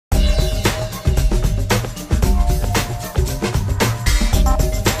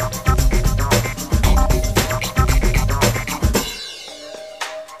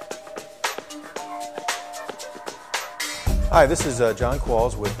Hi, this is John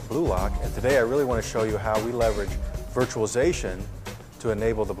Qualls with Bluelock, and today I really want to show you how we leverage virtualization to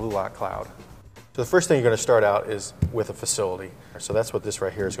enable the Bluelock cloud. So the first thing you're going to start out is with a facility. So that's what this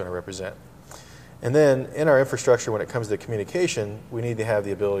right here is going to represent. And then in our infrastructure, when it comes to communication, we need to have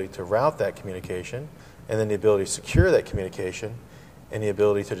the ability to route that communication, and then the ability to secure that communication, and the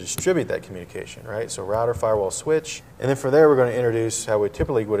ability to distribute that communication, right? So router, firewall, switch. And then from there, we're going to introduce how we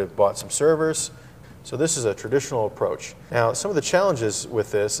typically would have bought some servers. So this is a traditional approach. Now, some of the challenges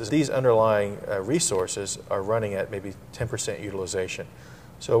with this is these underlying resources are running at maybe 10% utilization.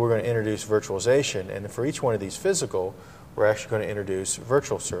 So we're going to introduce virtualization, and for each one of these physical, we're actually going to introduce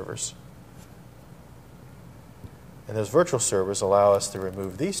virtual servers. And those virtual servers allow us to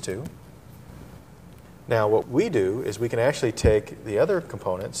remove these two. Now, what we do is we can actually take the other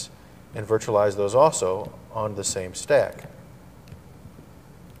components and virtualize those also on the same stack.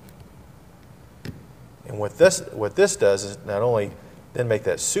 And what this does is not only then make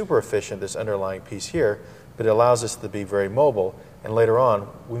that super efficient, this underlying piece here, but it allows us to be very mobile, and later on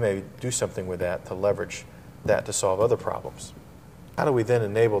we may do something with that to leverage that to solve other problems. How do we then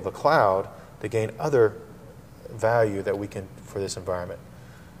enable the cloud to gain other value that we can for this environment?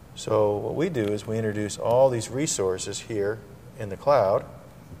 So what we do is we introduce all these resources here in the cloud,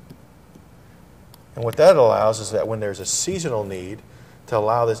 and what that allows is that when there's a seasonal need to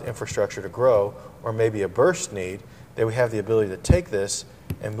allow this infrastructure to grow, or maybe a burst need, that we have the ability to take this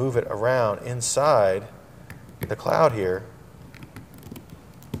and move it around inside the cloud here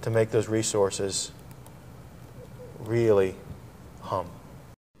to make those resources really hum.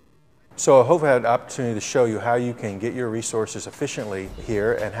 So I hope I had an opportunity to show you how you can get your resources efficiently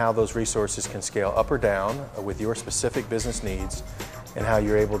here and how those resources can scale up or down with your specific business needs, and how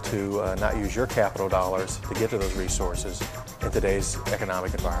you're able to not use your capital dollars to get to those resources in today's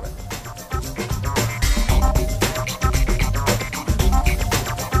economic environment.